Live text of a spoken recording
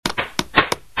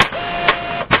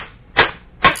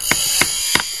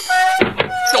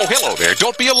Hello there.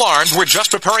 Don't be alarmed. We're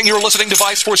just preparing your listening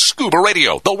device for Scuba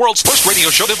Radio, the world's first radio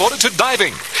show devoted to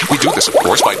diving. We do this, of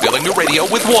course, by filling the radio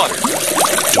with water.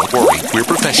 Don't worry, we're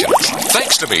professionals.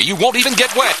 Thanks to me, you won't even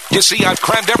get wet. You see, I've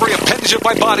crammed every appendage of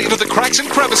my body into the cracks and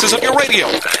crevices of your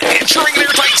radio, ensuring an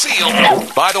airtight seal.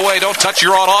 By the way, don't touch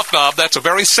your on-off knob. That's a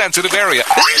very sensitive area.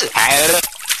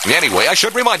 Anyway, I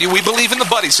should remind you, we believe in the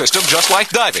buddy system just like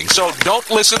diving, so don't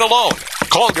listen alone.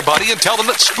 Call your buddy and tell them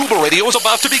that Scuba Radio is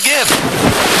about to begin.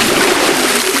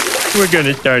 We're going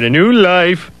to start a new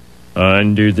life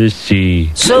under the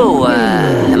sea. So,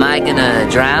 am I gonna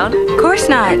drown? Of course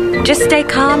not. Just stay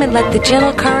calm and let the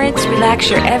gentle currents relax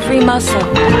your every muscle.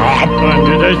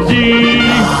 Under the sea.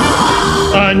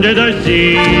 Under the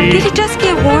sea. Did it just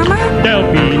get warmer?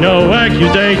 There'll be no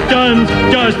accusations,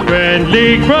 just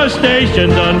friendly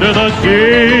crustaceans under the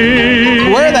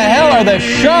sea. Where the hell are the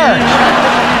sharks?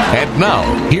 And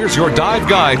now, here's your dive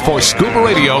guide for Scuba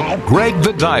Radio, Greg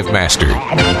the Divemaster.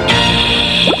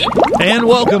 And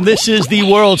welcome. This is the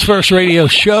world's first radio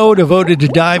show devoted to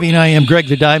diving. I am Greg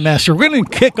the Divemaster. We're going to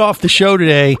kick off the show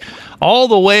today all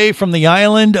the way from the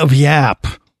island of Yap.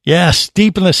 Yes,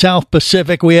 deep in the South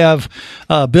Pacific, we have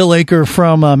Bill Aker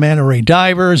from Manta Ray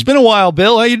Diver. It's been a while,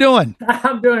 Bill. How you doing?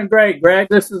 I'm doing great, Greg.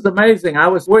 This is amazing. I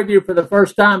was with you for the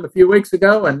first time a few weeks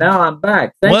ago, and now I'm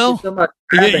back. Thank you so much.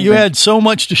 You had so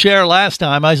much to share last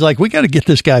time. I was like, we got to get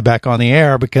this guy back on the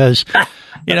air because,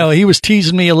 you know, he was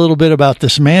teasing me a little bit about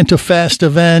this Mantafest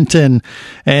event and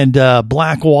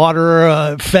Black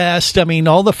Water Fest. I mean,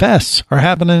 all the fests are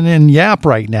happening in Yap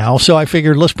right now. So I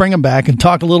figured let's bring him back and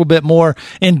talk a little bit more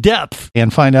in depth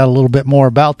and find out a little bit more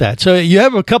about that. So you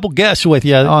have a couple guests with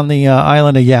you on the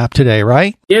island of Yap today,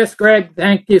 right? Yes, Greg.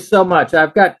 Thank you so much.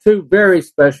 I've got two very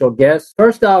special guests.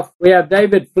 First off, we have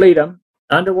David Fleetum,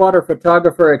 underwater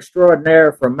photographer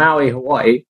extraordinaire from Maui,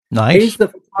 Hawaii. Nice. He's the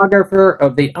photographer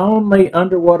of the only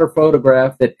underwater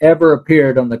photograph that ever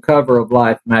appeared on the cover of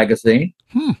Life magazine.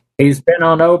 He's been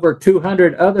on over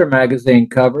 200 other magazine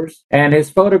covers, and his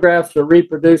photographs are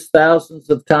reproduced thousands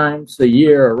of times a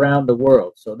year around the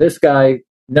world. So this guy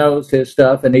knows his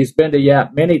stuff, and he's been to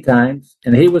Yap many times,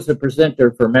 and he was a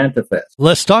presenter for Mantafest.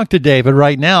 Let's talk to David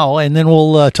right now, and then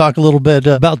we'll talk a little bit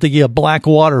about the Black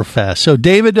Water Fest. So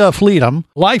David Fleetum,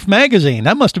 Life magazine,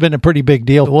 that must have been a pretty big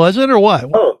deal, was it, or what?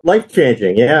 Oh,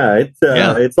 life-changing, yeah.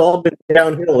 It's all been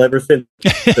downhill ever since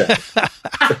then.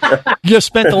 Just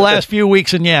spent the last few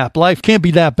weeks in Yap. Life can't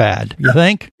be that bad, you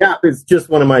think? Yap is just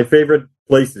one of my favorite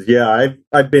places. Yeah,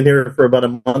 I've been here for about a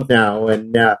month now,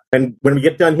 and when we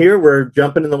get done here, we're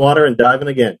jumping in the water and diving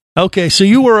again. Okay, so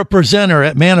you were a presenter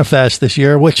at Mantafest this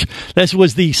year, which this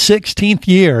was the 16th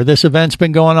year this event's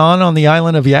been going on the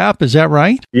island of Yap. Is that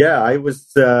right? Yeah,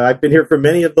 I've been here for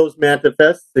many of those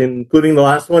Mantafests, including the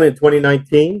last one in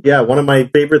 2019. Yeah, one of my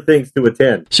favorite things to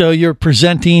attend. So you're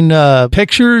presenting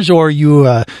pictures, or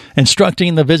you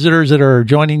instructing the visitors that are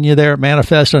joining you there at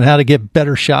Mantafest on how to get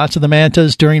better shots of the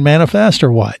mantas during Mantafest,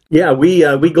 or what? Yeah,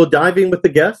 we go diving with the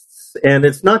guests. And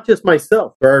it's not just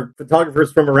myself. There are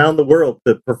photographers from around the world,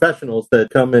 the professionals that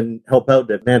come and help out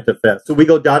at Mantafest. So we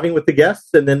go diving with the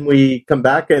guests, and then we come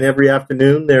back, and every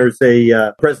afternoon there's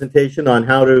a presentation on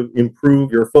how to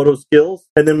improve your photo skills.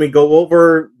 And then we go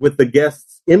over with the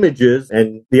guests images,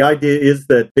 and the idea is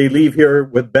that they leave here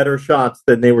with better shots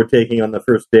than they were taking on the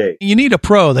first day. You need a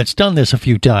pro that's done this a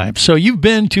few times. So you've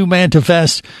been to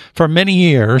Mantafest for many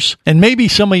years, and maybe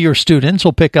some of your students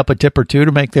will pick up a tip or two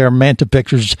to make their manta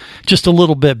pictures just a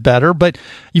little bit better, but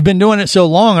you've been doing it so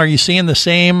long. Are you seeing the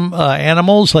same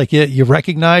animals? Like you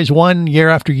recognize one year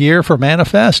after year for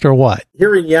Mantafest, or what?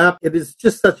 Here in Yap, it is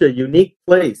just such a unique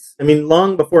place. I mean,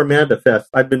 long before Mantafest,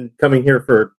 I've been coming here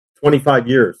for 25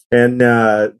 years. And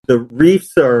the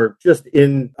reefs are just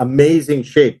in amazing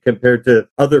shape compared to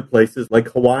other places like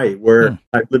Hawaii, where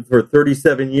I've lived for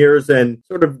 37 years and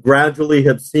sort of gradually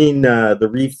have seen the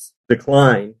reefs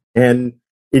decline. And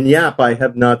in Yap, I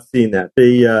have not seen that.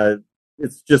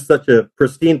 It's just such a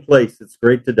pristine place. It's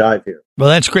great to dive here. Well,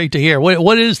 that's great to hear.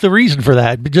 What is the reason for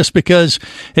that? Just because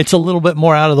it's a little bit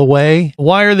more out of the way?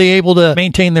 Why are they able to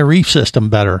maintain their reef system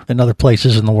better than other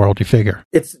places in the world, you figure?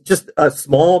 It's just a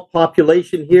small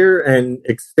population here and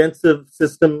extensive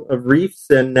system of reefs.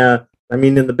 And I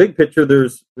mean, in the big picture,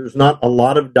 there's not a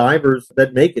lot of divers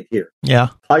that make it here. Yeah.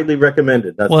 Highly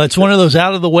recommended. Well, it's one of those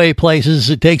out of the way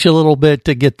places. It takes you a little bit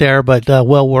to get there, but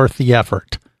well worth the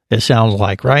effort. It sounds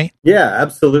like, right? Yeah,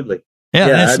 absolutely. Yeah,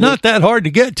 and it's not that hard to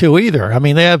get to either. I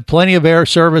mean, they have plenty of air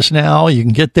service now. You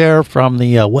can get there from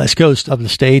the west coast of the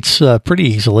States pretty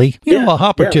easily. You know, a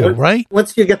hop or two, right?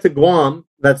 Once you get to Guam,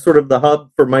 That's sort of the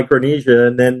hub for Micronesia,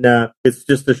 and then it's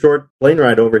just a short plane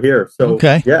ride over here. So,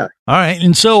 okay. Yeah. All right.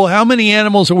 And so how many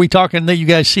animals are we talking that you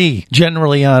guys see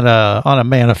generally on a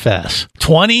Mantafest?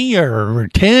 20 or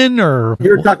 10 or?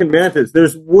 You're talking mantas.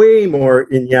 There's way more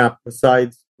in Yap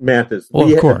besides mantas.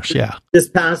 Well, of course, yeah. This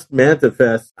past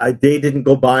Mantafest, a day didn't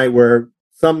go by where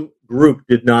some group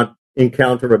did not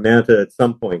encounter a manta at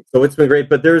some point. So it's been great.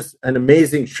 But there's an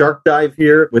amazing shark dive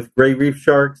here with gray reef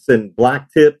sharks and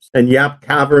black tips, and Yap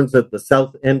Caverns at the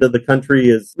south end of the country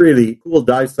is really cool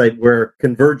dive site where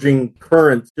converging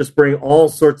currents just bring all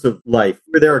sorts of life.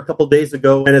 We were there a couple days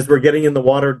ago, and as we're getting in the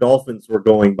water, dolphins were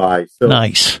going by. So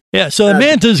nice. Yeah, so the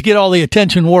mantas get all the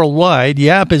attention worldwide.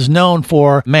 Yap is known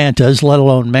for mantas, let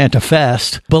alone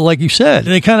Mantafest. But like you said,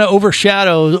 they kind of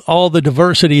overshadow all the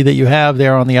diversity that you have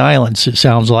there on the islands, it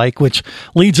sounds like, which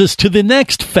leads us to the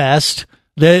next fest.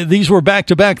 These were back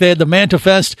to back. They had the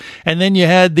Mantafest, and then you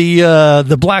had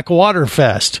the Black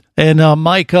Waterfest. And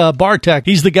Mike Bartek,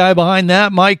 he's the guy behind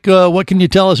that. Mike, what can you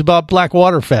tell us about Black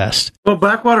Waterfest? Well,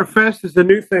 Black Waterfest is a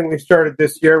new thing we started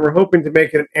this year. We're hoping to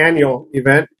make it an annual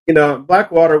event. You know,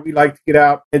 Blackwater, we like to get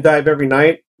out and dive every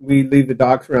night. We leave the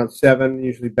docks around 7,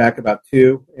 usually back about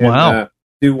 2. And, wow.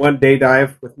 Do one day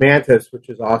dive with mantas, which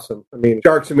is awesome. I mean,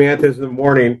 sharks and mantas in the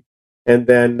morning, and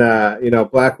then,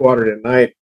 Blackwater at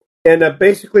night. And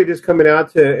basically just coming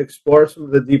out to explore some of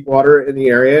the deep water in the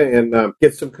area and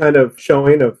get some kind of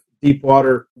showing of deep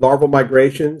water larval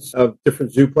migrations of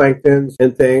different zooplanktons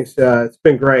and things. It's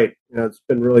been great. You know, it's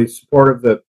been really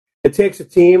supportive. It takes a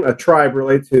team, a tribe,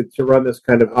 really, to run this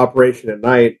kind of operation at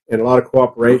night, and a lot of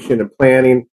cooperation and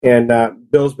planning. And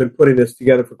Bill's been putting this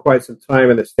together for quite some time,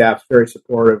 and the staff's very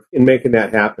supportive in making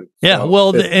that happen. Yeah, so,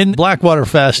 well, in Blackwater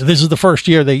Fest, this is the first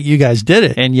year that you guys did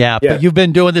it in Yap. Yeah. But you've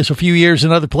been doing this a few years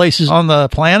in other places on the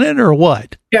planet, or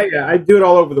what? Yeah, I do it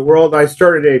all over the world. I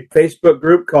started a Facebook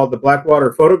group called the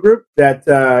Blackwater Photo Group that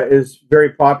is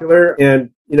very popular,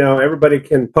 and everybody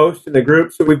can post in the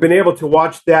group. So we've been able to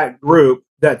watch that group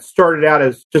that started out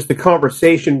as just a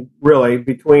conversation, really,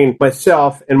 between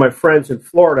myself and my friends in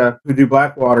Florida who do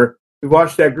Blackwater. We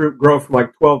watched that group grow from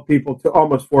like 12 people to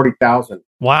almost 40,000.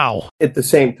 Wow. At the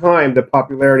same time, the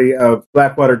popularity of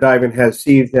Blackwater diving has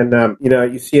seized, and,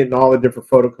 you see it in all the different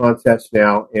photo contests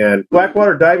now. And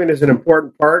Blackwater diving is an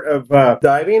important part of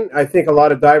diving. I think a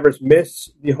lot of divers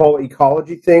miss the whole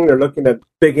ecology thing. They're looking at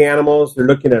big animals. They're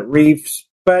looking at reefs.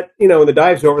 But, when the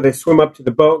dive's over, they swim up to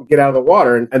the boat and get out of the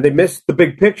water, and they miss the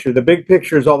big picture. The big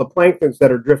picture is all the planktons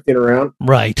that are drifting around.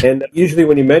 Right. And usually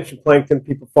when you mention plankton,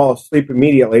 people fall asleep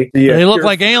immediately. They look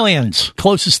like aliens.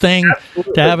 Closest thing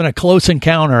to having a close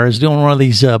encounter is doing one of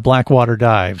these Blackwater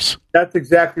dives. That's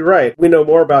exactly right. We know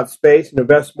more about space and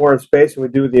invest more in space than we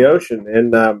do in the ocean.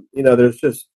 And, there's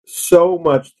just so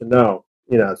much to know.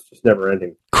 It's just never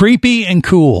ending. Creepy and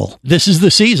cool. This is the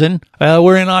season.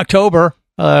 We're in October.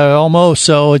 Almost,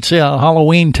 so it's a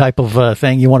Halloween type of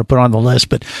thing you want to put on the list,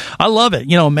 but I love it.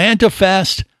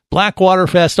 Mantafest, Blackwater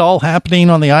Fest, all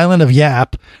happening on the island of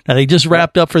Yap. Now, they just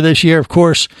wrapped up for this year. Of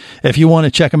course, if you want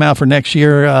to check them out for next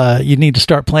year, you need to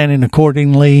start planning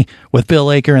accordingly with Bill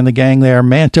Aker and the gang there,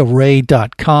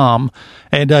 mantaray.com.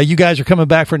 And you guys are coming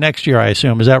back for next year, I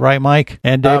assume. Is that right, Mike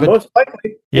and David? Most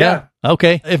likely. Yeah.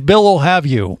 Okay. If Bill will have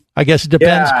you, I guess it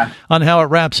depends on how it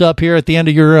wraps up here at the end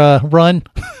of your run.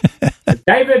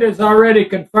 David is already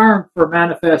confirmed for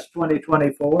Manifest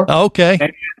 2024. Okay.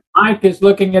 And Mike is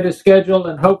looking at his schedule,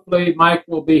 and hopefully Mike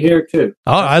will be here too.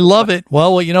 Oh, I love it.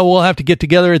 Well, we'll have to get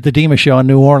together at the Dima Show in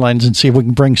New Orleans and see if we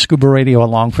can bring Scuba Radio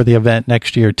along for the event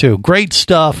next year too. Great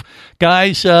stuff.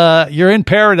 Guys, you're in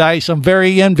paradise. I'm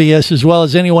very envious, as well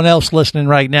as anyone else listening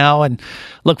right now, and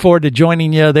look forward to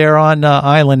joining you there on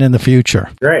island in the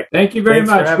future. Great. Thank you very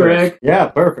much, Greg. Yeah,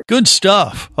 perfect. Good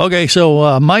stuff. Okay,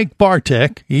 so Mike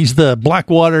Bartek, he's the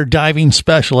Blackwater diving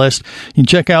specialist. You can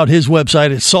check out his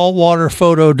website at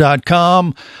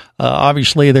saltwaterphoto.com.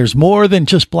 Obviously, there's more than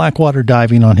just Blackwater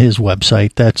diving on his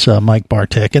website. That's Mike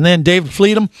Bartek. And then David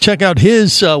Fleetum, check out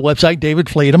his website,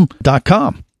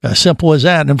 davidfleetum.com. As simple as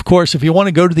that. And, of course, if you want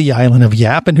to go to the island of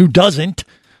Yap, and who doesn't?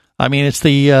 I mean, it's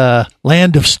the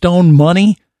land of stone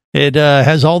money. It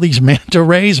has all these manta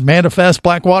rays, Mantafest,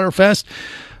 Blackwater Fest.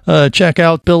 Check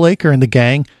out Bill Aker and the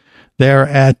gang. They're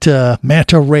at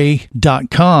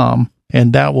mantaray.com,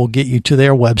 and that will get you to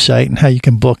their website and how you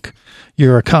can book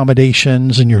your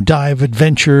accommodations and your dive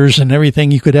adventures and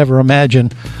everything you could ever imagine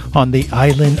on the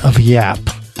island of Yap.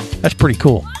 That's pretty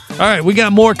cool. All right, we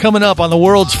got more coming up on the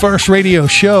world's first radio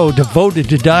show devoted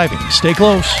to diving. Stay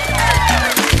close.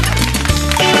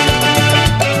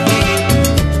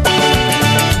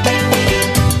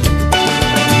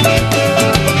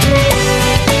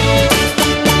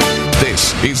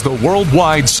 This is the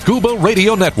worldwide Scuba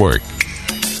Radio Network.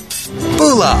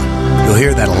 Bula! You'll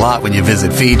hear that a lot when you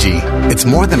visit Fiji. It's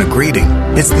more than a greeting.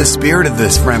 It's the spirit of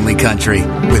this friendly country.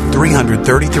 With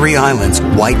 333 islands,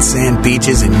 white sand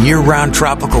beaches, and year-round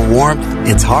tropical warmth,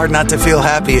 it's hard not to feel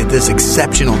happy at this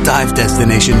exceptional dive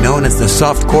destination known as the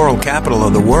soft coral capital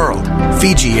of the world.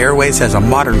 Fiji Airways has a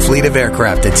modern fleet of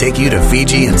aircraft to take you to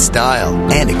Fiji in style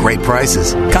and at great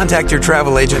prices. Contact your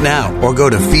travel agent now or go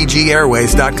to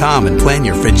FijiAirways.com and plan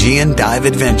your Fijian dive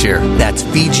adventure. That's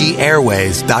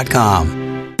FijiAirways.com.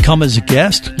 Come as a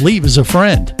guest, leave as a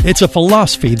friend. It's a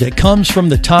philosophy that comes from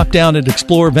the top down at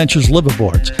Explorer Ventures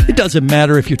liveaboards. It doesn't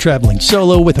matter if you're traveling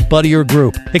solo, with a buddy, or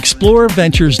group. Explorer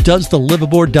Ventures does the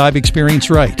liveaboard dive experience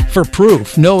right. For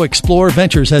proof, no, Explorer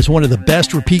Ventures has one of the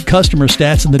best repeat customer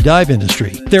stats in the dive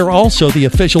industry. They're also the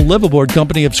official liveaboard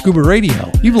company of Scuba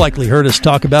Radio. You've likely heard us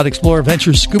talk about Explorer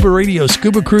Ventures Scuba Radio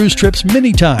scuba cruise trips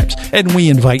many times, and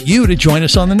we invite you to join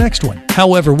us on the next one.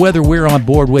 However, whether we're on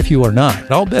board with you or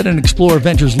not, I'll bet an Explorer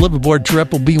Ventures liveaboard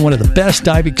trip will be one of the best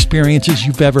dive experiences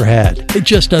you've ever had. It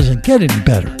just doesn't get any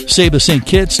better. Saba St.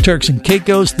 Kitts, Turks and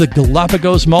Caicos, the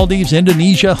Galapagos, Maldives,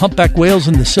 Indonesia, humpback whales,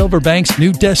 and the Silver Banks,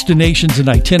 new destinations and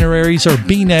itineraries are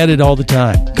being added all the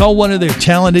time. Call one of their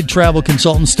talented travel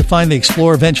consultants to find the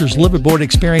Explorer Ventures liveaboard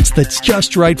experience that's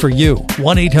just right for you.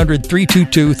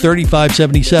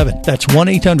 1-800-322-3577. That's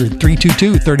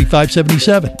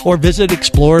 1-800-322-3577. Or visit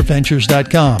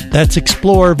explorerventures.com. That's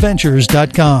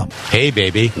explorerventures.com. Hey,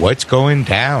 baby, what's going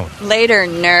down? Later,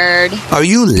 nerd. Are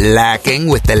you lacking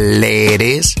with the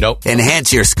ladies? Nope.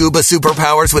 Enhance your scuba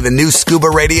superpowers with a new Scuba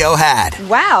Radio hat.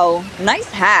 Wow,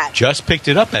 nice hat. Just picked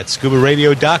it up at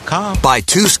ScubaRadio.com. Buy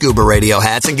 2 Scuba Radio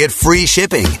hats and get free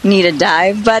shipping. Need a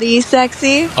dive buddy,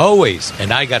 sexy? Always.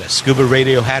 And I got a Scuba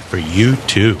Radio hat for you,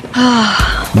 too.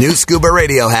 New Scuba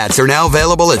Radio hats are now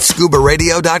available at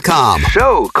ScubaRadio.com.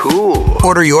 So cool.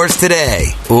 Order yours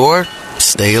today. Or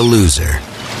stay a loser.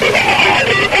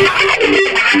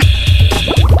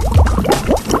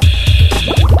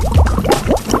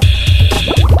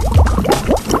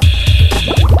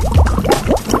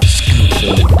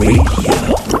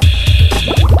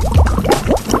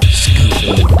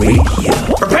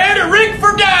 Prepare to rig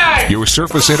for dive! Your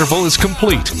surface interval is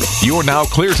complete. You're now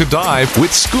clear to dive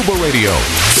with Scuba Radio.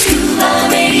 Scuba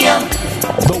Radio.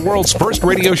 The world's first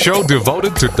radio show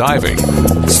devoted to diving.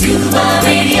 Scuba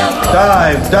Radio.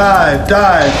 Dive, dive,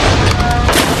 dive.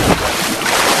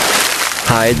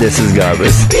 Hi, this is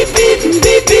Garbus. Beep, beep,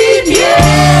 beep, beep,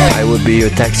 yeah! I will be your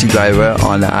taxi driver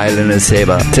on the island of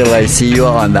Saba. Till I see you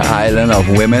on the island of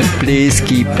women, please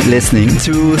keep listening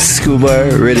to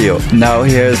Scuba Radio. Now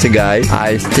here's a guy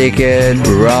I've taken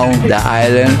around the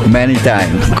island many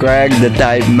times. Greg the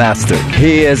Divemaster.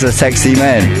 He is a sexy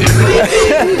man.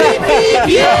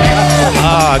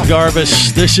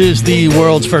 Garbus, this is the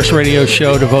world's first radio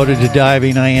show devoted to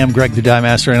diving. I am Greg the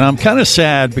Divemaster, and I'm kind of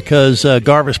sad because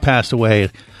Garbus passed away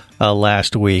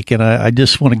last week, and I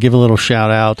just want to give a little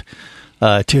shout out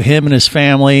to him and his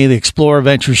family, the Explorer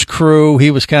Ventures crew.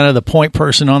 He was kind of the point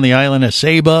person on the island of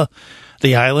Saba,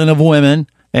 the island of women,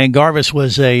 and Garbus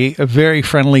was a very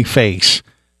friendly face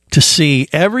to see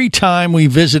every time we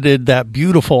visited that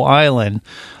beautiful island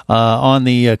on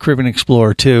the Caribbean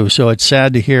Explorer 2. So it's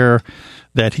sad to hear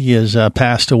that he has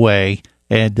passed away,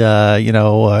 and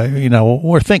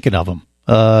we're thinking of him,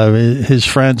 his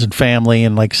friends and family,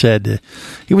 and like I said,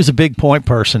 he was a big point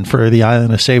person for the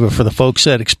island of Saba for the folks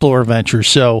at Explorer Ventures.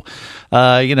 So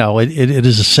it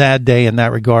is a sad day in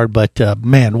that regard, but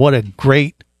man, what a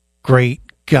great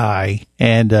guy,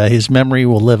 and his memory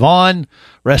will live on.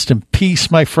 Rest in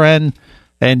peace, my friend,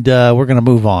 and we're going to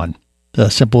move on.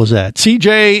 Simple as that.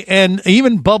 CJ and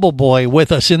even Bubble Boy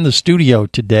with us in the studio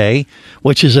today,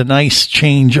 which is a nice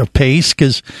change of pace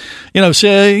because,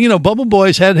 Bubble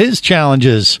Boy's had his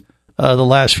challenges the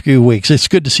last few weeks. It's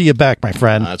good to see you back, my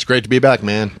friend. It's great to be back,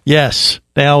 man. Yes.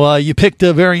 Now, you picked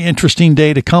a very interesting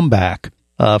day to come back,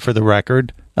 for the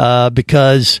record,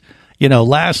 because,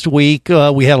 last week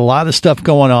we had a lot of stuff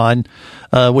going on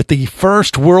with the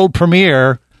first world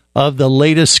premiere of the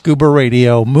latest Scuba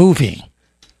Radio movie.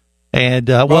 And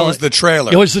it was the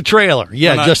trailer. It was the trailer.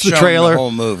 Yeah, just the trailer. The whole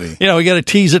movie. We got to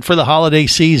tease it for the holiday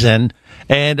season.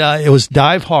 And it was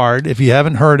Dive Hard. If you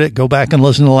haven't heard it, go back and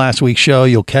listen to last week's show.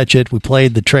 You'll catch it. We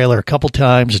played the trailer a couple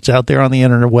times. It's out there on the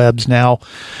interwebs now.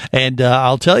 And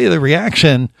I'll tell you, the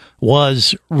reaction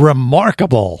was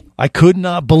remarkable. I could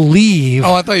not believe.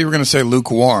 Oh, I thought you were going to say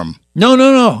lukewarm.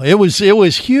 No. It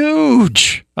was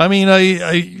huge. I mean,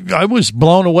 I was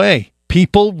blown away.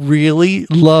 People really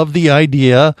love the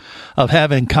idea of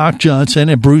having Cock Johnson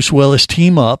and Bruce Willis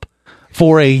team up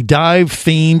for a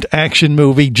dive-themed action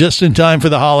movie just in time for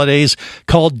the holidays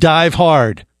called Dive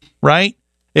Hard, right?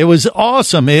 It was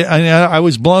awesome. I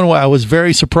was blown away. I was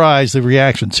very surprised the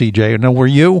reaction, CJ. Now, were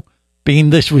you?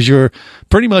 Being this was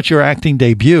pretty much your acting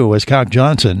debut as Cock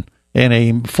Johnson in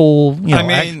a full,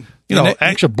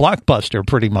 action blockbuster,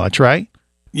 pretty much, right?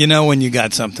 You know when you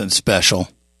got something special.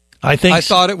 I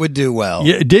thought it would do well.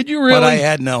 Yeah, did you really? But I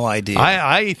had no idea.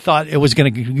 I thought it was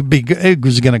going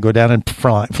to go down in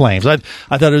flames. I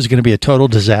thought it was going to be a total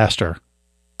disaster.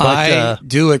 But, I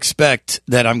do expect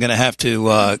that I'm going to have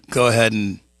to go ahead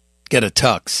and get a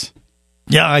tux.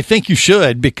 Yeah, I think you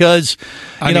should because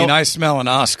I smell an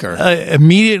Oscar.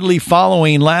 Immediately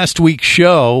following last week's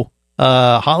show,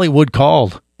 Hollywood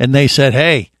called and they said,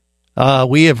 "Hey,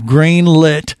 we have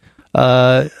greenlit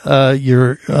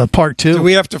your part 2." Do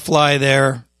we have to fly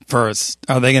there first?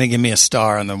 Are they going to give me a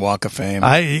star on the Walk of Fame?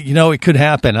 It could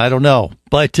happen. I don't know,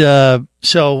 but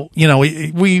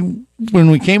we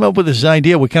when we came up with this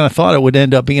idea, we kind of thought it would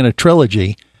end up being a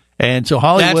trilogy, and so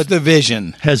Hollywood That's the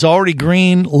vision. Has already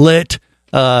greenlit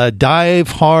Dive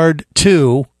Hard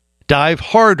 2. Dive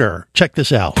Harder. Check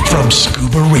this out. From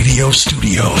Scuba Radio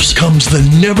Studios comes the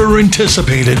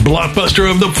never-anticipated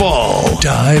blockbuster of the fall.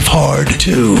 Dive Hard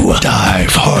 2.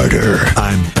 Dive Harder.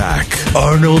 I'm back.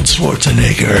 Arnold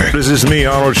Schwarzenegger. This is me,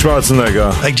 Arnold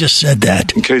Schwarzenegger. I just said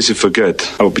that. In case you forget,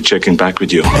 I will be checking back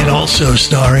with you. And also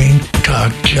starring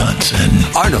Cock Johnson.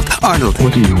 Arnold.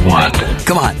 What do you want?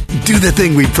 Come on, do the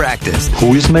thing we practiced.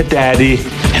 Who is my daddy,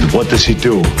 and what does he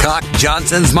do? Cock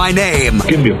Johnson's my name.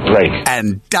 Give me a break.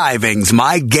 And diving's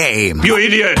my game. You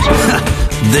idiot!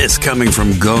 This coming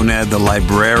from Gonad the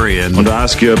librarian. I want to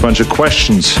ask you a bunch of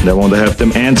questions, and I want to have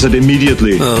them answered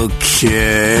immediately.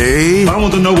 Okay. I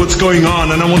want to know what's going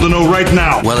on, and I want to know right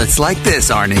now. Well, it's like this,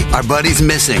 Arnie. Our buddy's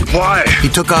missing. Why? He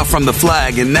took off from the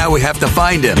flag, and now we have to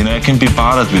find him. I can be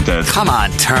bothered with that. Come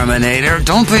on, Terminator.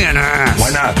 Don't be an ass.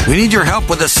 Why not? We need your help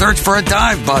with a search for a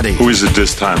dive buddy. Who is it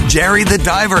this time? Jerry the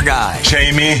diver guy.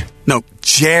 Jamie? No,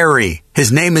 Jerry.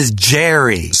 His name is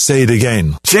Jerry. Say it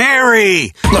again.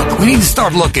 Jerry! Look, we need to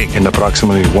start looking. In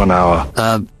approximately 1 hour.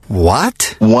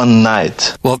 What? 1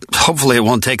 night. Well, hopefully it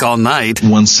won't take all night.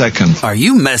 1 second. Are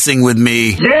you messing with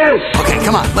me? Yes! Okay,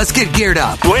 come on, let's get geared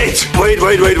up. Wait.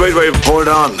 Hold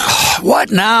on.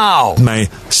 What now? My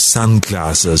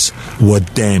sunglasses were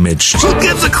damaged. Who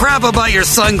gives a crap about your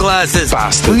sunglasses?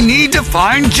 Bastard. We need to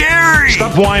find Jerry.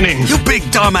 Stop whining. You big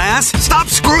dumbass. Stop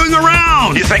screwing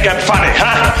around. You think I'm funny,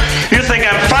 huh? You think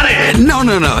I'm funny? No.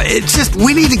 It's just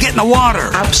we need to get in the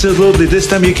water. Absolutely. This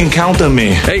time you can count on me.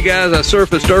 Hey, guys, I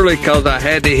surfaced early because I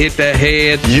had to hit that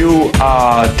head. You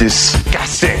are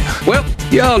disgusting. Well,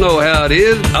 y'all know how it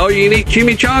is. All you can eat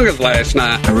chimichangas last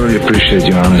night. I really appreciate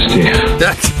your honesty.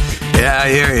 Yeah,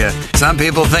 I hear you. Some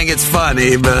people think it's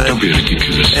funny, but... Don't be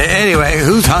ridiculous. Anyway,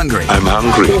 who's hungry? I'm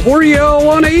hungry. Well, where do y'all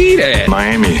want to eat at?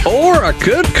 Miami. Or I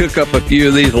could cook up a few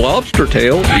of these lobster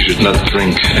tails. You should not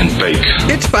drink and bake.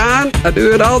 It's fine. I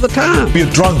do it all the time. You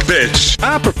drunk bitch.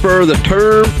 I prefer the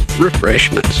term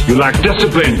refreshments. You lack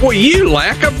discipline. Well, you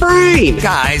lack a brain.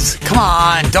 Guys, come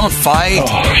on, don't fight.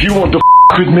 Oh, you want to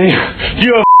with me?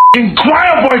 You're a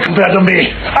choir boy compared to me.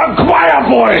 A choir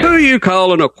boy. Who you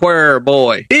calling a choir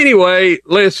boy? Anyway,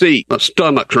 let's eat. My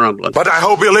stomach's rumbling. But I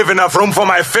hope you leave enough room for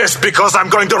my fist because I'm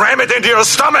going to ram it into your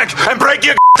stomach and break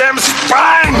your damn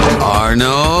spine.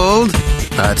 Arnold,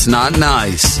 that's not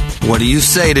nice. What do you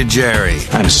say to Jerry?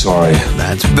 I'm sorry.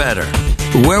 That's better.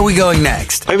 Where are we going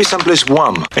next? Maybe someplace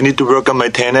warm. I need to work on my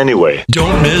tan anyway.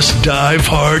 Don't miss Dive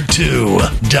Hard 2.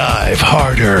 Dive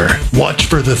Harder. Watch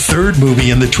for the third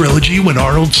movie in the trilogy when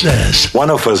Arnold says, one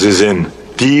of us is in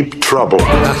deep trouble.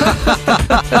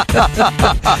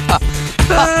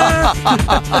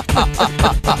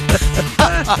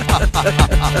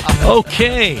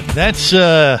 Okay, that's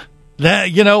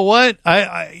that. You know what?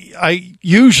 I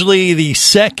usually the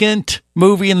second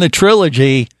movie in the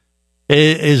trilogy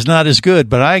is not as good,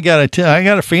 but I got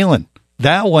a feeling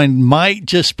that one might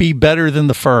just be better than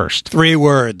the first. 3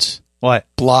 words. What?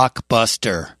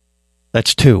 Blockbuster.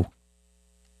 That's 2.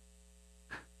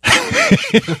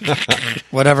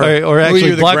 Whatever. Or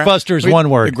actually, blockbuster is 1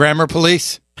 word. The grammar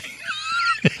police.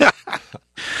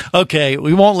 Okay,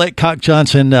 we won't let Cock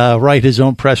Johnson write his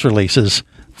own press releases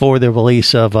for the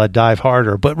release of Dive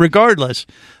Harder. But regardless,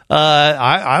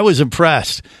 I was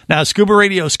impressed. Now, Scuba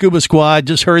Radio, Scuba Squad,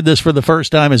 just heard this for the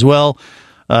first time as well.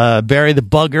 Barry the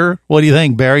Bugger. What do you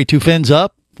think, Barry? 2 fins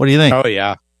up? What do you think? Oh,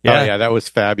 yeah. Yeah. Oh, yeah, that was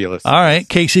fabulous. All right.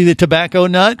 Casey the Tobacco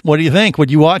Nut. What do you think? Would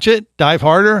you watch it? Dive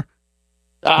Harder?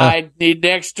 I need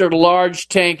an extra large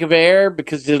tank of air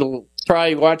because it'll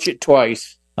probably watch it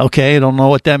twice. Okay, I don't know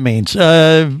what that means.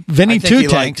 Vinny Two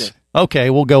Tanks. Okay,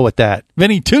 we'll go with that.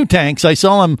 Vinny Two Tanks, I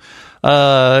saw him,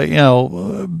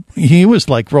 he was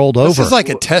like rolled over. This is like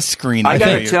a test screen. I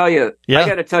got to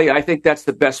tell you, I think that's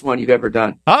the best one you've ever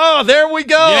done. Oh, there we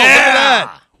go. Yeah. Look at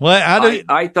that. Well,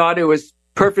 I thought it was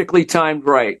perfectly timed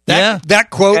right. That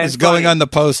quote is going on the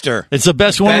poster. It's the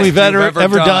best one we've ever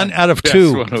done out of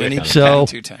two. So,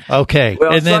 okay.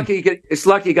 Well, and it's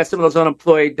lucky you got some of those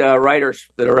unemployed writers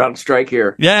that are on strike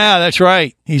here. Yeah, that's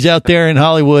right. He's out there in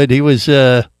Hollywood. He was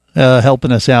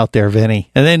helping us out there,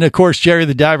 Vinny. And then, of course, Jerry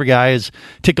the Diver Guy is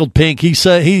tickled pink. He's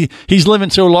living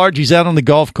so large, he's out on the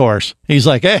golf course. He's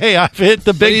like, hey, I've hit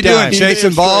the big time. What are you doing,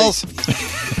 chasing balls?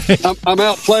 I'm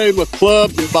out playing with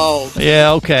clubs and balls.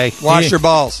 Yeah, okay. Wash your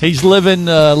balls. He's living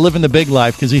the big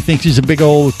life because he thinks he's a big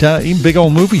old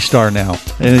movie star now,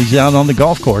 and he's out on the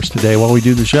golf course today while we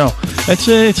do the show.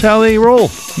 It's how they roll.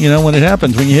 When it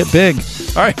happens when you hit big.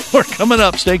 All right, we're coming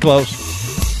up. Stay close.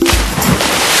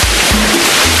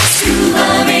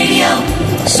 Scuba Radio.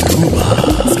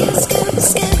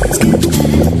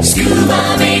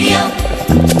 Scuba Radio.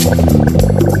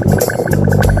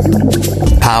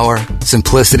 Power,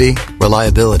 simplicity,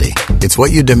 reliability. It's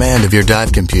what you demand of your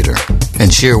dive computer. And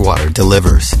Shearwater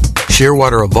delivers.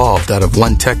 Shearwater evolved out of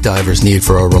one tech diver's need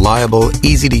for a reliable,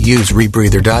 easy-to-use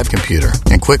rebreather dive computer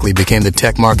and quickly became the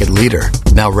tech market leader.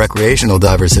 Now recreational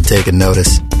divers have taken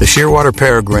notice. The Shearwater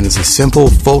Peregrine is a simple,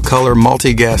 full-color,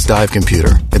 multi-gas dive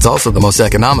computer. It's also the most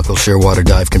economical Shearwater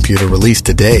dive computer released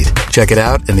to date. Check it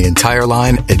out and the entire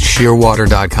line at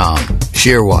shearwater.com.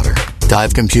 Shearwater.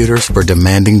 Dive computers for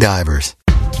demanding divers.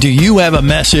 Do you have a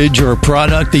message or a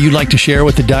product that you'd like to share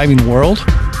with the diving world?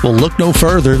 Well, look no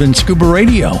further than Scuba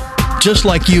Radio. Just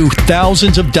like you,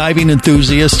 thousands of diving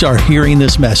enthusiasts are hearing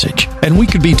this message, and we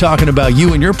could be talking about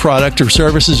you and your product or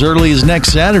service as early as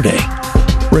next Saturday.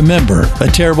 Remember, a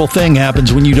terrible thing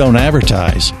happens when you don't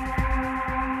advertise.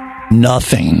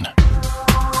 Nothing.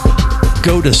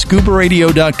 Go to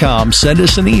ScubaRadio.com, send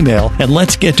us an email, and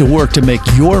let's get to work to make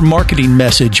your marketing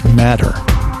message matter.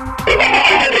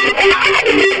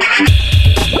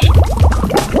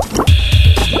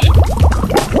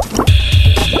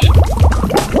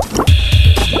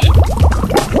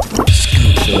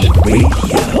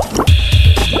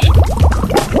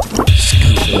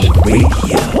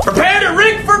 Prepare to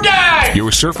rig for dive!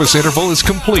 Your surface interval is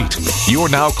complete. You're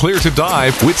now clear to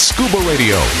dive with Scuba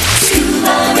Radio.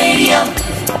 Scuba Radio.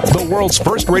 The world's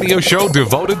first radio show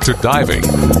devoted to diving.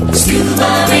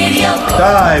 Scuba Radio.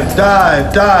 Dive,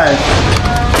 dive, dive.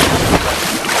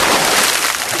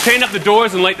 Chain up the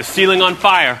doors and light the ceiling on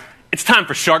fire. It's time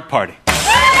for Shark Party.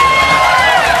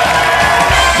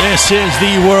 This is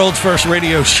the world's first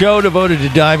radio show devoted to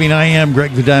diving. I am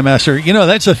Greg the Divemaster.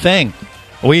 That's the thing.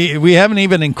 We haven't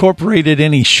even incorporated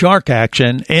any shark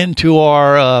action into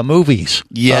our movies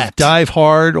yet. Dive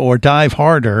Hard or Dive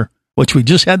Harder, which we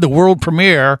just had the world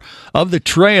premiere of the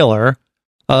trailer,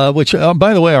 which,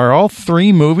 by the way, are all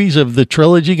three movies of the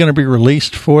trilogy going to be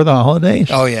released for the holidays?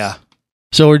 Oh, yeah.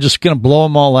 So we're just going to blow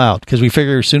them all out because we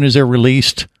figure as soon as they're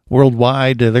released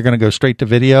worldwide, they're going to go straight to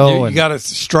video. You got to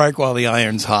strike while the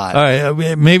iron's hot. All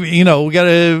right. Maybe, we got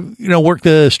to, work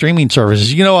the streaming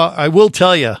services. I will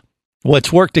tell you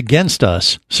what's worked against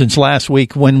us since last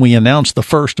week when we announced the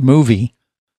first movie,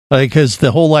 because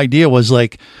the whole idea was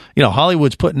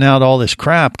Hollywood's putting out all this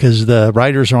crap because the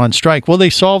writers are on strike. Well, they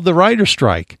solved the writer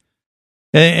strike.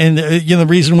 And the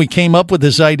reason we came up with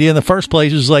this idea in the first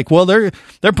place is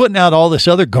they're putting out all this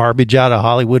other garbage out of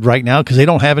Hollywood right now because they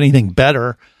don't have anything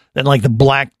better than the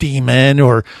Black Demon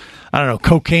or, I don't know,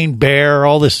 Cocaine Bear,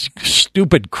 all this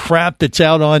stupid crap that's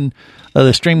out on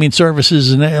the streaming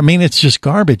services. And it's just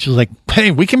garbage. It's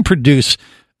hey, we can produce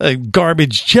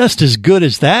garbage just as good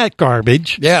as that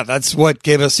garbage. Yeah, that's what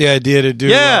gave us the idea to do.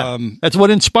 Yeah, that's what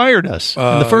inspired us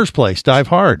in the first place. Dive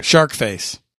Hard. Shark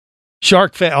Face.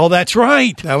 Oh, that's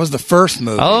right. That was the first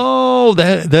movie. Oh,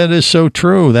 that is so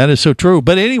true. That is so true.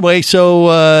 But anyway, so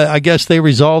I guess they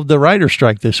resolved the writer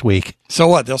strike this week. So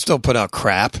what? They'll still put out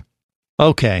crap.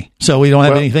 Okay, so we don't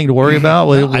have anything to worry about?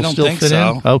 We'll I don't still think fit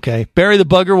so. in? Okay. Barry the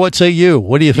Bugger, what say you?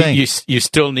 What do you think? You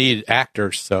still need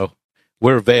actors, so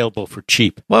we're available for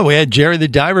cheap. Well, we had Jerry the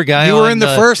Diver Guy. You were in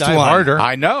the first Dive one. Harder.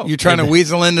 I know. You're trying to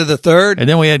weasel into the third? And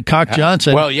then we had Cock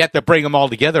Johnson. Well, you have to bring them all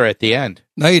together at the end.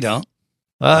 No, you don't.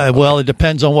 Well, it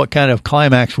depends on what kind of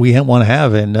climax we want to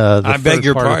have in the I beg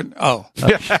your pardon. Well,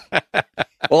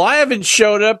 I haven't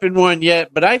showed up in one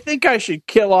yet, but I think I should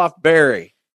kill off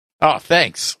Barry. Oh,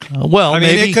 thanks.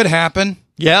 Maybe it could happen.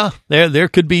 Yeah, there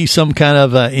could be some kind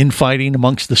of infighting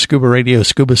amongst the Scuba Radio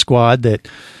Scuba Squad that,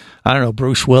 I don't know,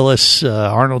 Bruce Willis,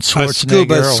 Arnold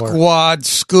Schwarzenegger. Scuba Squad,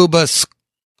 Scuba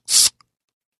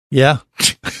Yeah.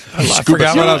 I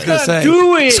forgot what I was going to say.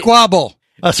 Do it. Squabble.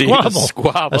 A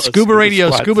squabble. A Scuba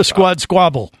Radio, Scuba Squad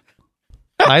squabble.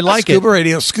 I like Scuba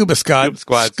Radio, Scuba Squad.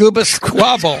 Scuba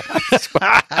Squabble.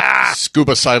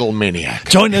 Scubacidal maniac.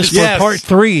 Join us for part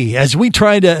 3 as we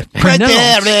try to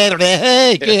pronounce.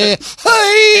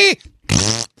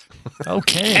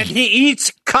 Okay. And he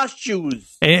eats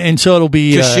cashews. And so it'll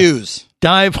be Cashews.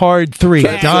 Dive Hard 3.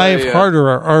 Dive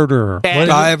harder.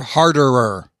 Dive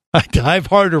harderer. Dive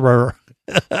harderer.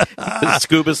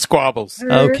 Scuba squabbles.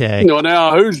 Okay. Well,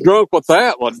 now who's drunk with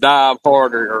that one? Dive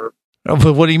harder.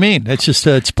 But what do you mean? It's just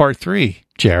it's part 3,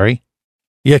 Jerry.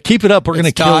 Yeah, keep it up. We're going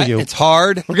to kill you. It's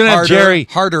hard. We're going to have Jerry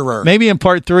harderer. Maybe in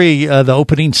part 3, the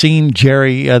opening scene,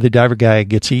 Jerry, the diver guy,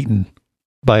 gets eaten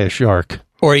by a shark.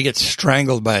 Or he gets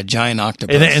strangled by a giant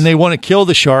octopus. And they want to kill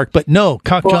the shark, but no,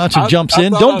 Cock Johnson jumps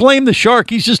in. Don't blame the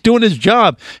shark. He's just doing his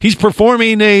job. He's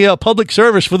performing a public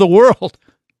service for the world.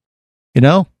 You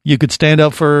know, you could stand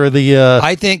up for the...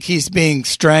 I think he's being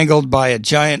strangled by a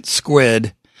giant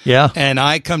squid. Yeah. And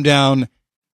I come down,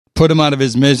 put him out of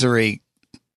his misery.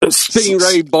 A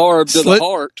stingray barb to the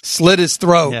heart. Slit his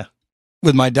throat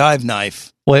with my dive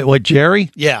knife. Wait, what,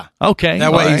 Jerry? Yeah. Okay.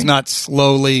 That way he's not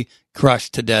slowly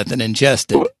crushed to death and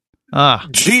ingested.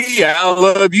 Gee, I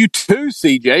love you too,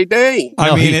 CJ. Dang.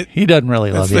 I mean, he doesn't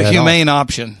really love you. It's the humane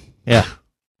option. Yeah.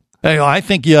 I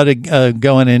think you ought to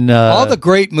go in and... all the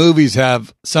great movies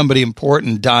have somebody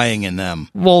important dying in them.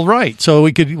 Well, right. So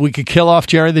we could kill off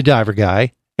Jerry the diver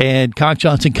guy and Cock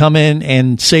Johnson come in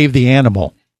and save the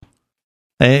animal.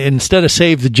 And instead of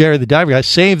save the Jerry the diver guy,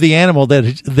 save the animal that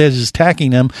is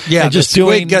attacking him. Yeah, and just the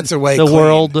squid doing gets away the clean.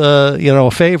 world,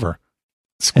 a favor.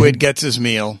 Squid gets his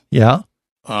meal. Yeah.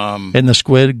 And the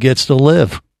squid gets to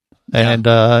live. And,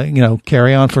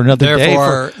 carry on for another day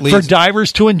for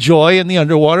divers to enjoy in the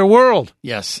underwater world.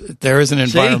 Yes, there is an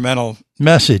environmental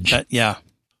message. Yeah.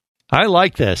 I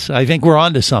like this. I think we're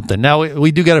on to something. Now,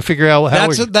 we do got to figure out how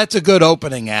that's a good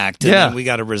opening act. And then we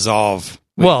got to resolve.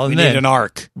 We need an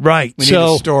arc. Right. We need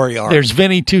a story arc. There's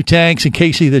Vinny Two Tanks and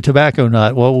Casey the Tobacco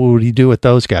Nut. What would he do with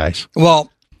those guys? Well,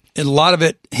 a lot of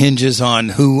it hinges on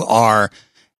who our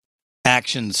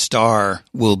action star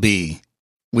will be.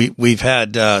 We've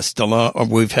had Stallone, or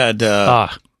we've had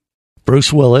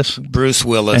Bruce Willis,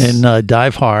 and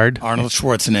Dive Hard, Arnold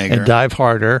Schwarzenegger, and Dive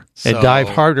Harder, and Dive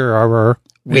Harder.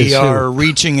 We are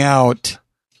reaching out,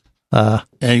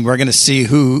 and we're going to see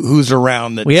who's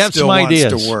around that we have still some wants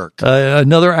ideas. to work.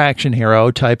 Another action hero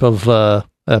type of a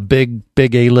big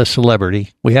A-list celebrity.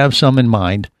 We have some in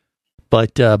mind,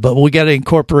 but we got to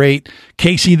incorporate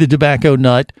Casey the Tobacco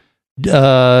Nut,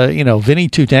 Vinny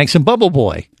Two Tanks, and Bubble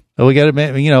Boy. We got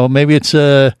to, maybe it's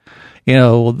they're in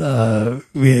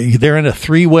a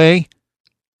three-way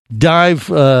dive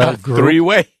group.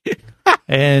 Three-way,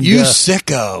 and you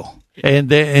sicko. And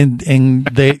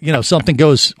they something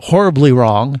goes horribly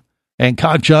wrong, and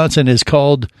Cock Johnson is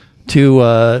called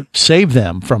to save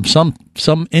them from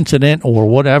some incident or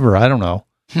whatever. I don't know.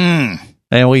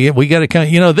 And we got to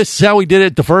kind. This is how we did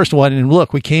it the first one, and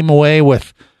look, we came away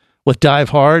with Dive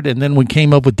Hard, and then we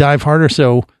came up with Dive Harder.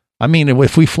 So. I mean,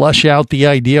 if we flush out the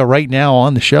idea right now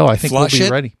on the show, I think we'll be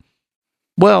ready.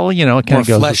 Well, it kind of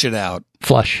goes. Flesh it out.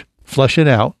 Flush it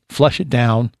out. Flush it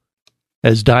down,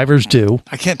 as divers do.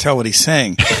 I can't tell what he's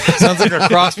saying. It sounds like a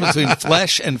cross between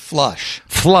flesh and flush.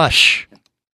 Flush.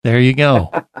 There you go.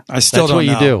 I still That's don't what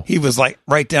know. you do. He was like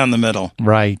right down the middle.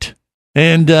 Right.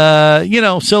 And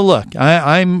so look,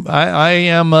 I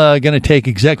am going to take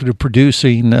executive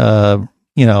producing,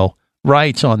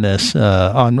 rights on this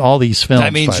on all these films.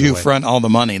 That means you front all the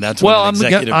money. That's I'm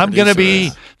going to be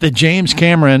the James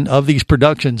Cameron of these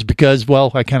productions because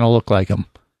I kind of look like him.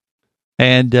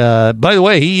 And by the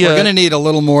way, we're going to need a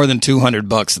little more than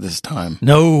 $200 this time.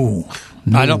 No,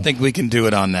 I don't think we can do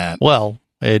it on that. Well,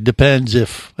 it depends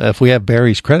if we have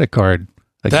Barry's credit card.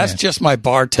 Again. That's just my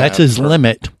bar tab. That's his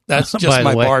limit. That's just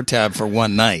my bar tab for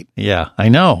one night. Yeah, I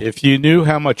know. If you knew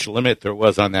how much limit there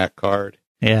was on that card.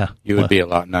 Yeah, you would be a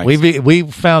lot nicer. We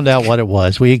found out what it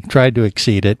was. We tried to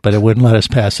exceed it, but it wouldn't let us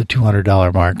pass the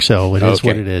 $200 mark. So it is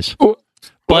what it is.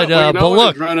 But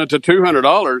look, it's running to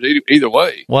 $200 either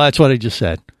way. Well, that's what I just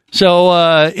said. So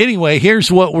anyway,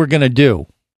 here's what we're going to do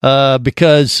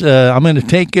because I'm going to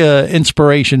take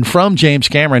inspiration from James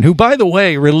Cameron, who, by the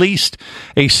way, released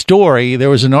a story.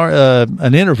 There was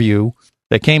an interview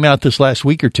that came out this last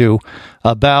week or two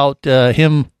about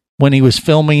him when he was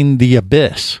filming The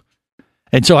Abyss.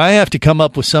 And so I have to come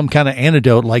up with some kind of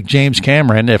antidote like James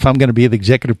Cameron if I'm going to be the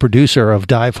executive producer of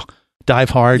Dive Dive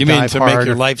hard. You mean dive to harder. make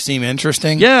your life seem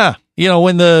interesting? Yeah.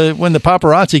 When the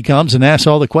paparazzi comes and asks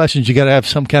all the questions, you got to have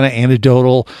some kind of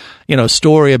anecdotal,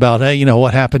 story about,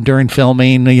 what happened during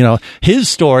filming. His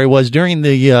story was during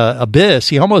the abyss,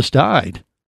 he almost died.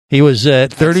 He was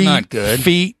at 30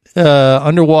 feet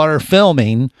underwater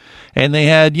filming, and they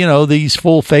had, these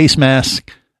full face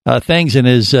mask things, and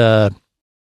his air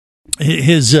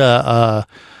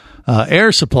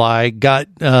supply got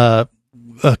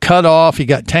cut off. He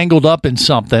got tangled up in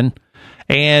something,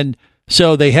 and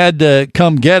so they had to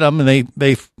come get him, and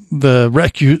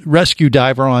the rescue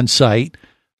diver on site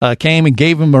came and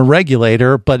gave him a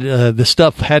regulator, but the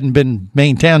stuff hadn't been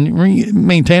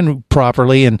maintained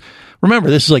properly. And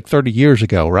remember, this is like 30 years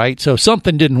ago, right? So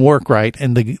something didn't work right,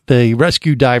 and the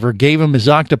rescue diver gave him his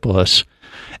octopus,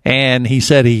 and he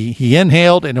said he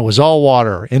inhaled, and it was all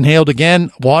water. Inhaled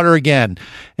again, water again,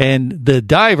 and the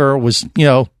diver was,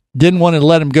 didn't want to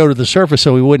let him go to the surface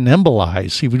so he wouldn't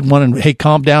embolize. He would want to, hey,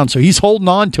 calm down. So he's holding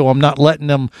on to him, not letting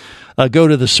him go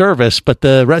to the surface. But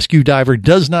the rescue diver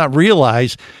does not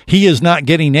realize he is not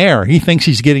getting air. He thinks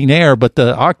he's getting air, but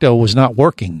the octo was not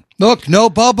working. Look, no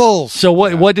bubbles. So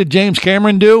what did James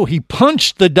Cameron do? He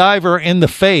punched the diver in the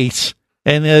face,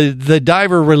 and the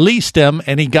diver released him,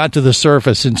 and he got to the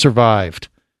surface and survived.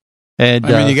 And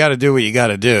you got to do what you got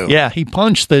to do. Yeah, he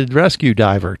punched the rescue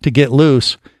diver to get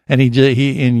loose. And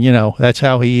that's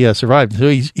how he survived. So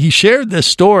he shared this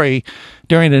story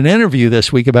during an interview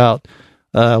this week about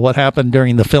what happened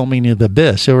during the filming of The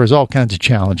Abyss. There was all kinds of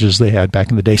challenges they had back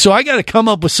in the day. So I got to come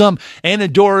up with some a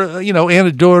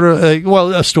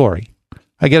story.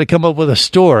 I got to come up with a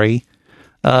story.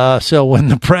 So when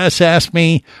the press asked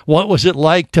me what was it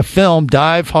like to film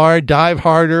Dive Hard, Dive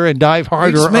Harder, and Dive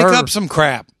Harder, just make up some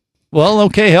crap. Well,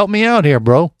 okay, help me out here,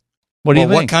 bro. What do you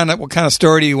think? What kind of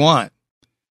story do you want?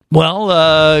 Well,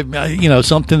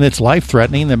 something that's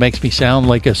life-threatening that makes me sound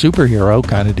like a superhero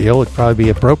kind of deal would probably be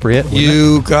appropriate.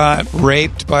 You got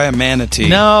raped by a manatee.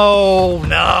 No.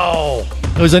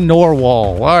 It was a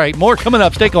narwhal. All right, more coming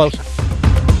up. Stay close.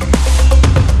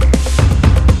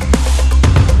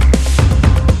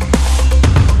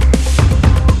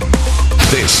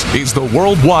 This is the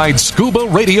Worldwide Scuba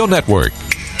Radio Network.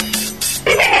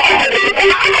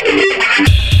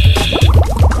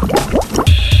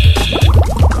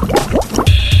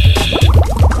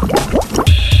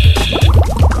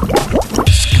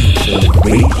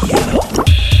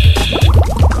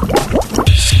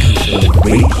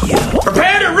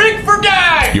 Prepare to rig for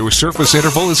dive! Your surface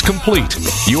interval is complete.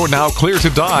 You're now clear to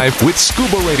dive with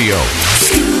Scuba Radio.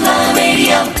 Scuba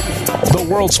Radio. The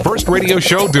world's first radio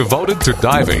show devoted to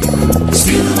diving.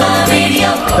 Scuba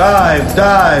Radio. Dive,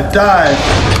 dive, dive.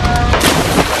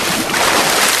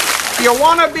 You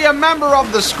want to be a member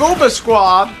of the Scuba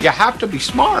Squad, you have to be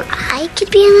smart. I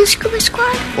could be in the Scuba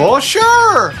Squad? Well,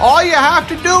 sure. All you have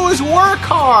to do is work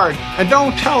hard. And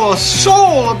don't tell a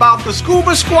soul about the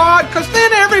Scuba Squad, because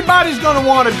then everybody's going to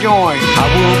want to join. I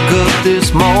woke up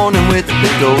this morning with a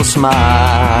big old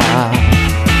smile.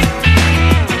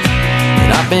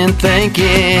 And I've been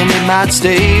thinking it might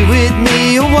stay with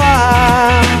me a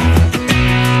while.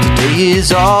 Today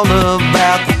is all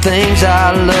about the things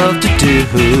I love to do.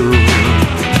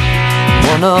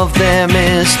 One of them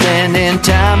is spending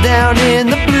time down in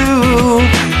the blue.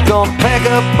 Gonna pack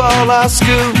up all our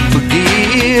scuba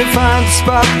gear, find a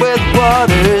spot where the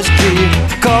water's clear.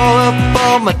 Call up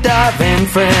all my diving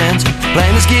friends.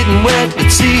 Plan is getting wet,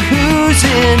 let's see who's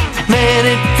in. Man,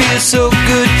 it feels so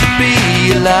good to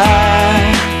be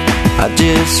alive. I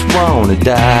just wanna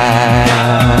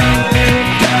dive.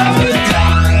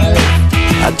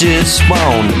 I just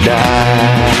wanna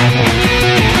die.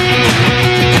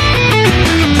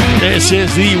 This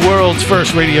is the world's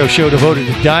first radio show devoted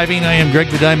to diving. I am Greg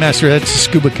the Divemaster. That's the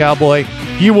Scuba Cowboy.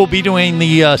 You will be doing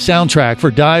the soundtrack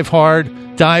for Dive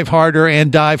Hard, Dive Harder,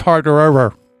 and Dive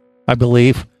Harder, I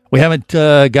believe. We haven't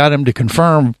got him to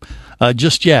confirm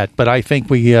just yet, but I think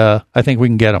we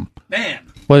can get him. Man,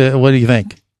 what do you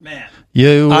think? Man,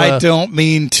 I don't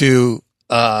mean to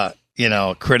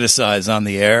criticize on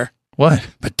the air. What?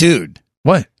 But dude,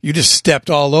 what? You just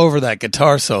stepped all over that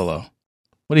guitar solo.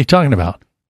 What are you talking about?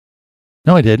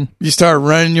 No, I didn't. You started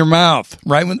running your mouth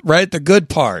right at the good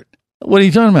part. What are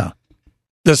you talking about?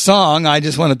 The song, I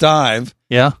Just Want to Dive.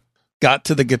 Yeah. Got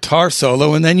to the guitar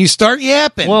solo, and then you start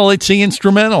yapping. Well, it's the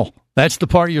instrumental. That's the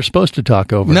part you're supposed to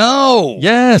talk over. No.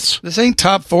 Yes. This ain't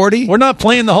top 40. We're not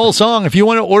playing the whole song. If you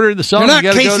want to order the song, you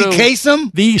got to go to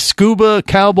Kasem?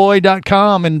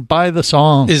 thescubacowboy.com and buy the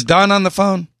song. Is Don on the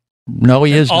phone? No,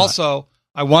 he is not. Also,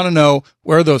 I want to know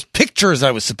where are those pictures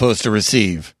I was supposed to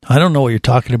receive. I don't know what you're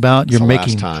talking about. You're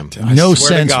making no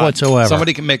sense whatsoever.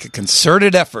 Somebody can make a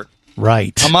concerted effort.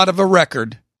 Right. I'm out of a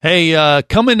record. Hey,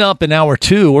 coming up in hour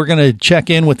 2, we're going to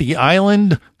check in with the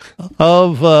islands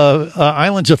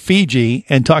of Fiji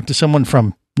and talk to someone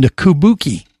from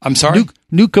Nukabuki. I'm sorry?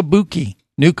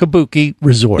 Nukabuki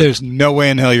Resort. There's no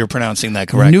way in hell you're pronouncing that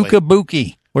correctly.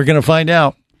 Nukabuki. We're going to find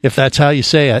out if that's how you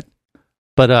say it.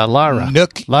 But Lara, you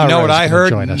know what I heard?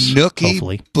 Join us,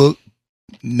 hopefully.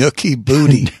 Nookie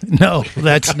booty. No,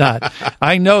 that's not.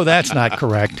 I know that's not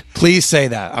correct. Please say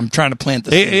that. I'm trying to plant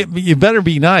the seed. You better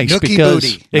be nice Nookie because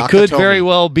booty. it could very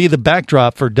well be the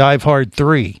backdrop for Dive Hard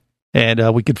 3.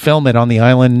 And we could film it on the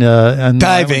island.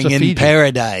 Diving in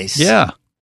paradise. Yeah.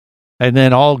 And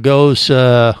then all goes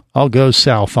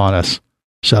south on us.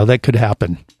 So that could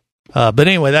happen. But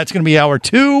anyway, that's going to be hour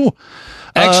 2.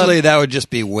 Actually, that would just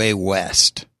be way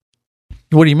west.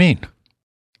 What do you mean?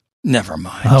 Never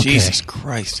mind. Okay. Jesus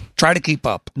Christ. Try to keep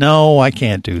up. No, I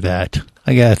can't do that.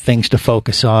 I got things to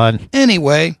focus on.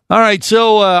 Anyway. All right,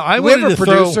 so I wanted to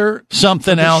throw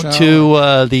something out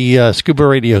to the Scuba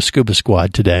Radio Scuba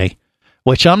Squad today,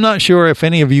 which I'm not sure if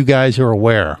any of you guys are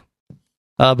aware.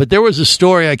 But there was a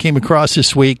story I came across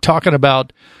this week talking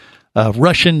about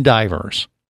Russian divers.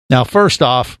 Now, first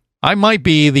off, I might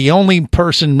be the only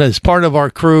person as part of our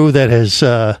crew that has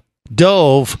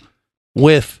dove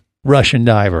with Russian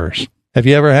divers. Have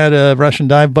you ever had a Russian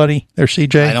dive buddy there,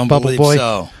 CJ? I don't Bubble believe Boy?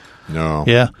 so. No.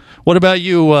 Yeah. What about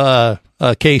you,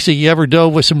 Casey? You ever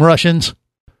dove with some Russians?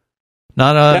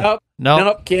 Not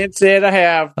Nope, can't say it I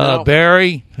have. No.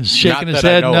 Barry is shaking his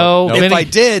head. No. If I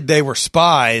did, they were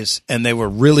spies, and they were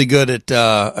really good at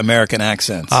American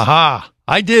accents. Aha.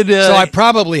 I did. So I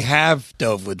probably have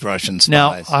dove with Russian spies.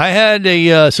 Now, I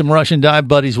had some Russian dive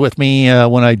buddies with me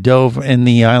when I dove in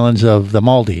the islands of the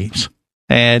Maldives.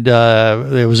 And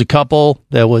there was a couple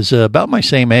that was about my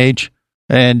same age.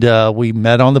 And we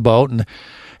met on the boat and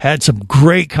had some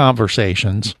great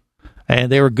conversations.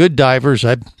 And they were good divers.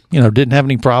 I didn't have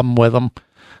any problem with them.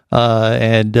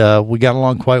 And we got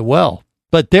along quite well.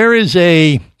 But there is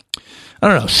a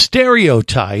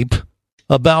stereotype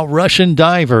about Russian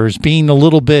divers being a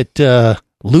little bit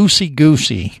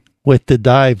loosey-goosey with the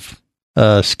dive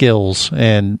skills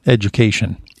and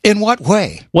education. In what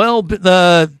way? Well,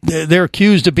 they're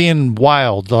accused of being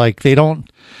wild. Like they don't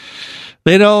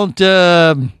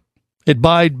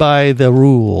abide by the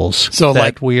rules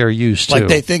that we are used to. Like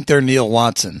they think they're Neil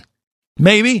Watson.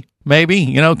 Maybe,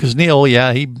 because Neil,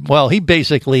 he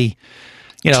basically,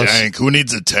 tank. Who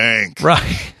needs a tank?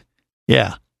 Right.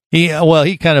 Yeah. He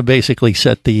kind of basically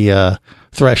set the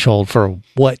threshold for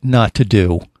what not to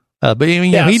do. But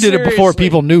he did it before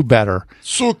people knew better.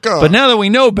 Suka. But now that we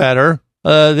know better,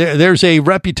 there's a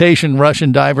reputation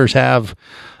Russian divers have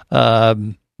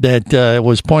that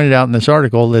was pointed out in this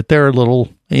article that they're a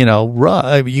little,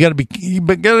 rough. You got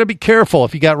to be careful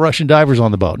if you got Russian divers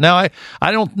on the boat. Now,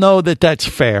 I don't know that that's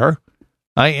fair.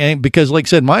 Because, like I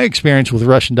said, my experience with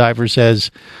Russian divers has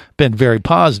been very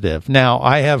positive. Now,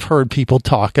 I have heard people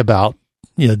talk about,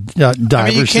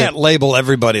 divers. You can't label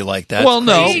everybody like that. Well,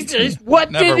 no. Jesus,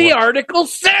 what did the article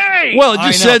say? Well, it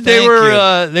just said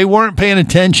they weren't paying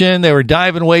attention. They were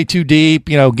diving way too deep,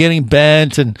 getting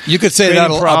bent. And you could say that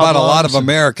about a lot of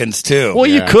Americans, too. Well,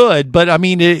 you could, but,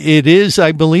 it is,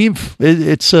 I believe,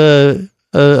 it's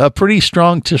a pretty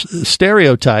strong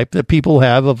stereotype that people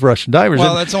have of Russian divers.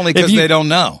 Well, that's only because they don't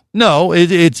know. No,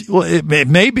 it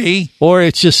may be, or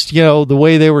it's just, the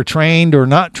way they were trained or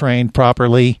not trained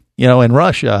properly, in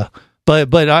Russia.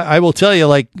 But I will tell you,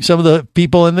 like some of the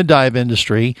people in the dive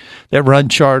industry that run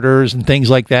charters and things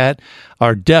like that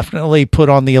are definitely put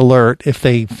on the alert if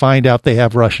they find out they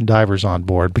have Russian divers on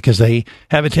board, because they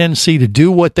have a tendency to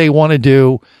do what they want to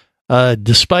do,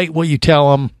 despite what you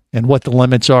tell them and what the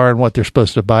limits are and what they're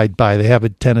supposed to abide by. They have a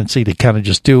tendency to kind of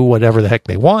just do whatever the heck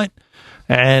they want,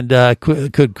 and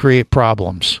could create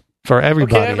problems for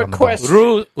everybody. Okay, I have a question.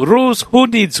 Rules? Who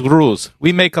needs rules?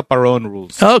 We make up our own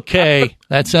rules. Okay,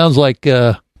 that sounds like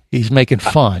he's making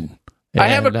fun. I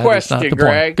have a question,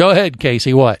 Greg. Go ahead,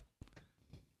 Casey. What?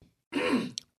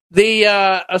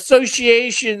 The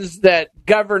associations that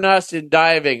govern us in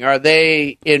diving, are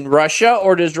they in Russia,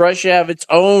 or does Russia have its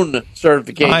own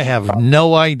certification? I have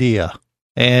no idea.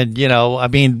 And,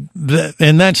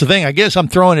 and that's the thing. I guess I'm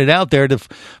throwing it out there to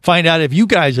find out if you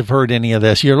guys have heard any of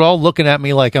this. You're all looking at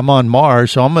me like I'm on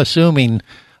Mars, so I'm assuming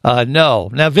no.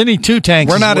 Now, Vinny Two Tanks,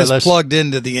 we're not as plugged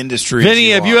into the industry.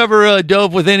 Vinny, have you ever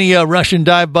dove with any Russian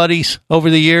dive buddies over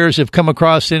the years? Have come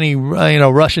across any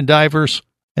Russian divers?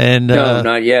 And no,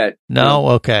 not yet. No,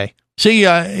 okay. See,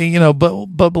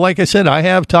 but like I said, I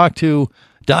have talked to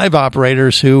dive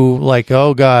operators who like,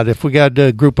 oh God, if we got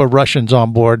a group of Russians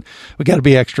on board, we got to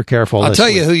be extra careful. I'll tell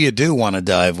you who you do want to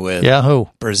dive with. Yeah, who?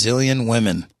 Brazilian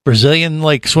women. Brazilian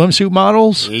like swimsuit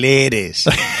models? Ladies.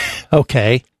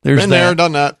 Okay. There's Been there,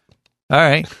 done that. All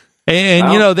right.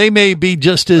 And, you know, they may be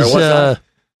just as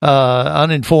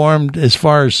uninformed as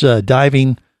far as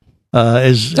diving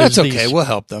as That's as okay. We'll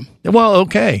help them. Well,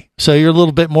 okay. So you're a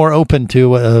little bit more open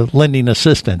to lending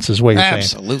assistance is what you're saying.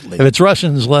 Absolutely. If it's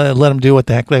Russians, let them do what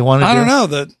the heck they want to do. I don't know.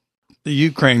 The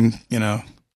Ukraine, you know,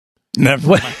 never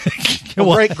mind.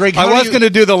 Well, Greg, I was going to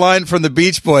do the line from the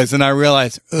Beach Boys, and I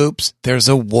realized, oops, there's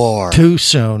a war. Too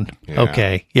soon. Yeah.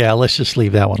 Okay. Yeah, let's just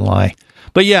leave that one lie.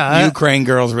 But yeah. Ukraine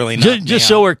girls really knocked just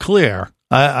so we're clear,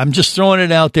 I'm just throwing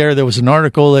it out there. There was an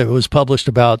article that was published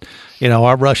about, you know,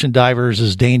 are Russian divers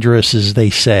as dangerous as they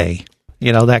say?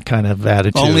 You know, that kind of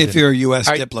attitude. Only if you're a U.S.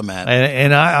 diplomat.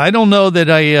 And I don't know that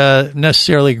I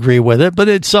necessarily agree with it, but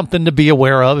it's something to be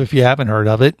aware of if you haven't heard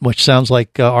of it, which sounds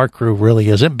like our crew really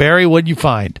isn't. Barry, what did you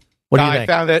find? What do you think?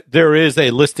 I found that there is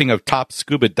a listing of top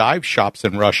scuba dive shops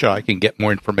in Russia. I can get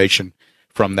more information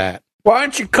from that. Why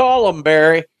don't you call them,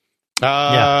 Barry?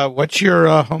 What's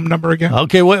your home number again?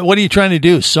 Okay, what are you trying to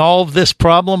do? Solve this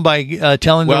problem by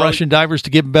telling the Russian divers to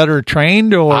get better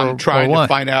trained, or I'm trying or to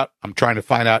find out. I'm trying to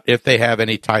find out if they have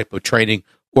any type of training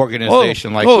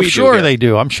organization like we do. Sure they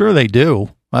do. I'm sure they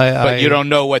do. But you don't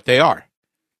know what they are.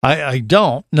 I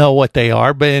don't know what they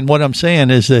are, but what I'm saying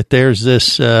is that there's this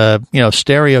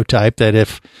stereotype that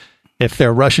if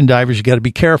they're Russian divers, you got to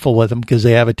be careful with them because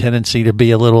they have a tendency to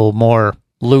be a little more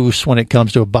loose when it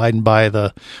comes to abiding by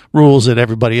the rules that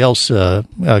everybody else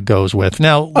goes with.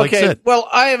 Now, like I said, well,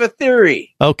 I have a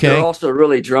theory. Okay, they're also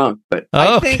really drunk, but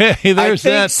there's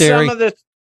that theory.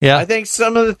 I think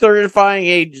some of the certifying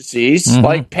agencies,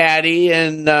 like PADI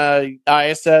and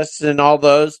ISS and all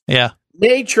those,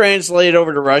 may translate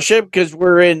over to Russia because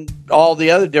we're in all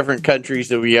the other different countries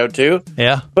that we go to.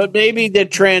 Yeah. But maybe the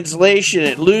translation,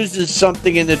 it loses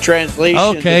something in the translation.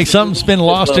 Okay, something's been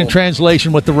lost in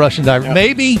translation with the Russian diver. Yeah.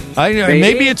 Maybe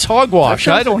it's hogwash.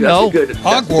 I don't know.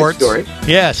 Hogwarts.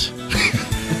 Yes.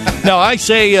 No, I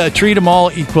say treat them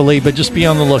all equally, but just be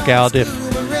on the lookout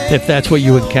if that's what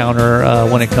you encounter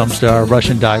when it comes to our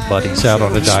Russian dive buddies out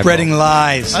on the dive. Spreading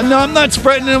lies. No, I'm not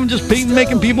spreading them, just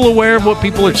making people aware of what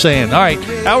people are saying. All right,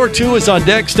 Hour 2 is on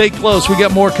deck. Stay close. We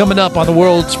got more coming up on the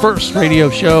world's first radio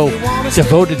show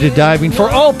devoted to diving for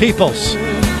all peoples.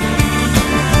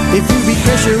 If you be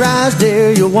pressurized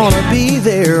there, you'll want to be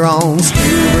there on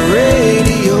Scuba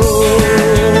Radio.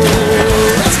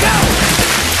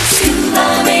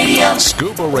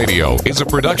 Scuba Radio is a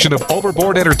production of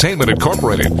Overboard Entertainment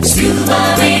Incorporated.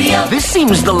 Scuba Radio. This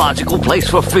seems the logical place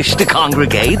for fish to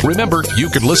congregate. Remember, you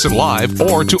can listen live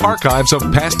or to archives of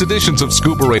past editions of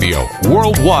Scuba Radio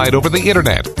worldwide over the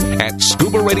internet at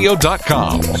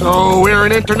ScubaRadio.com. So we're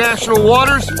in international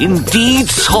waters? Indeed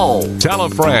so. Tell a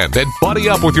friend and buddy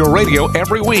up with your radio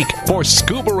every week for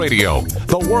Scuba Radio,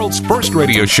 the world's first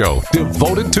radio show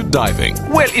devoted to diving.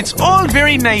 Well, it's all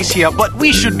very nice here, but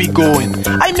we should be going.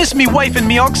 I miss me wife and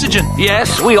me oxygen.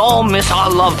 Yes, we all miss our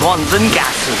loved ones and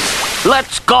gases.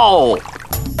 Let's go.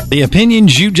 The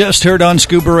opinions you just heard on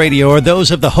Scuba Radio are those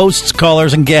of the hosts,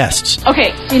 callers, and guests.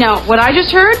 Okay, you know, what I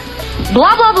just heard?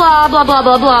 Blah, blah, blah, blah, blah,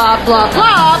 blah, blah, blah,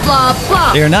 blah, blah,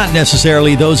 blah. They are not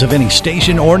necessarily those of any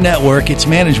station or network, its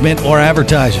management, or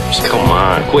advertisers. Come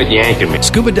on, quit yanking me.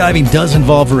 Scuba diving does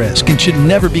involve risk and should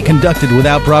never be conducted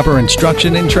without proper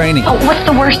instruction and training. Oh, what's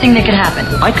the worst thing that could happen?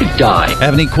 I could die.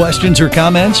 Have any questions or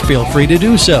comments? Feel free to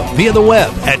do so via the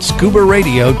web at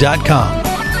ScubaRadio.com.